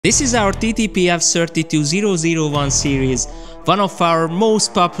This is our TTPF32-001 series, one of our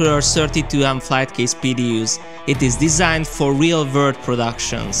most popular 32M Flightcase PDUs. It is designed for real-world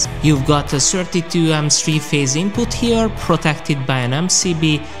productions. You've got a 32M 3-phase input here, protected by an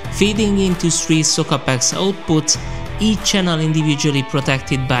MCB, feeding into 3 Socapex outputs, each channel individually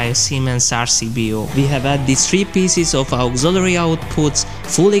protected by a Siemens RCBO. We have added 3 pieces of auxiliary outputs,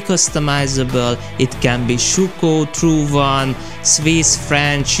 fully customizable. It can be Schuko, True One, Swiss,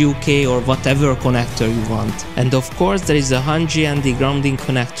 French, UK or whatever connector you want. And of course there is a 100G grounding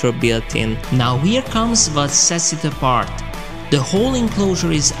connector built in. Now here comes what sets it apart. The whole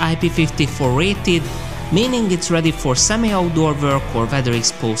enclosure is IP54 rated, meaning it's ready for semi-outdoor work or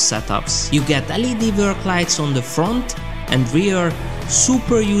weather-exposed setups. You get LED work lights on the front and rear,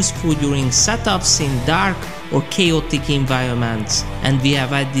 super useful during setups in dark or chaotic environments. And we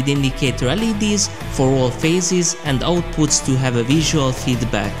have added indicator LEDs for all phases and outputs to have a visual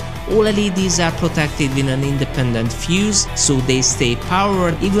feedback. All LEDs are protected with an independent fuse, so they stay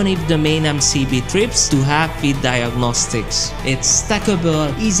powered even if the main MCB trips to help with diagnostics. It's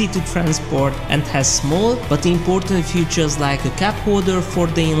stackable, easy to transport and has small but important features like a cap holder for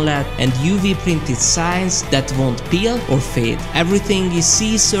the inlet and UV printed signs that won't peel or fade. Everything is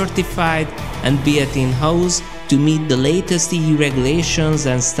CE certified and built in-house to meet the latest EU regulations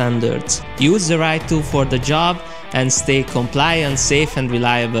and standards. Use the right tool for the job and stay compliant, safe and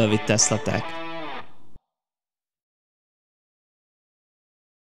reliable with Tesla Tech.